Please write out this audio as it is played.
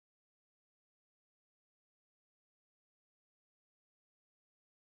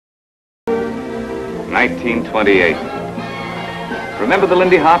1928. Remember the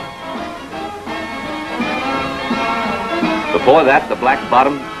Lindy Hop? Before that, the Black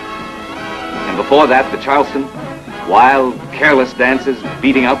Bottom. And before that, the Charleston. Wild, careless dances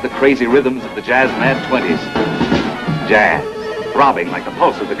beating out the crazy rhythms of the jazz-mad 20s. Jazz, throbbing like the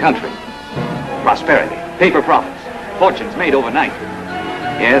pulse of the country. Prosperity, paper profits, fortunes made overnight.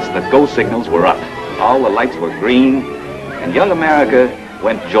 Yes, the go signals were up. All the lights were green, and young America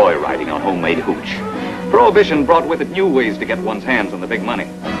went joyriding on homemade hooch. Prohibition brought with it new ways to get one's hands on the big money.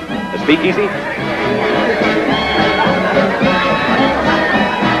 A speakeasy?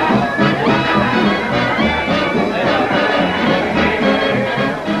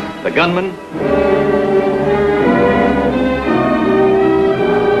 The gunman?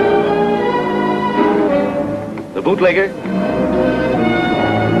 The bootlegger?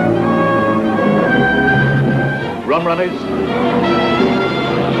 Rum runners?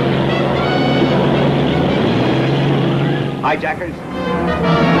 Hijackers?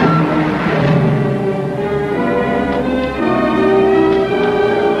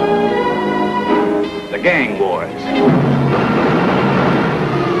 The gang wars?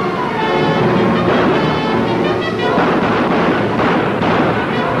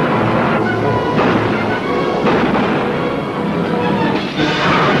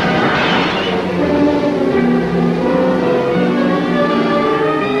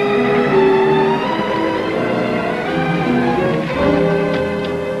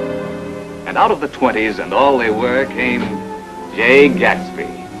 And out of the 20s and all they were came J. Gatsby,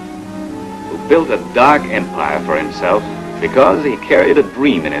 who built a dark empire for himself because he carried a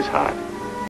dream in his heart.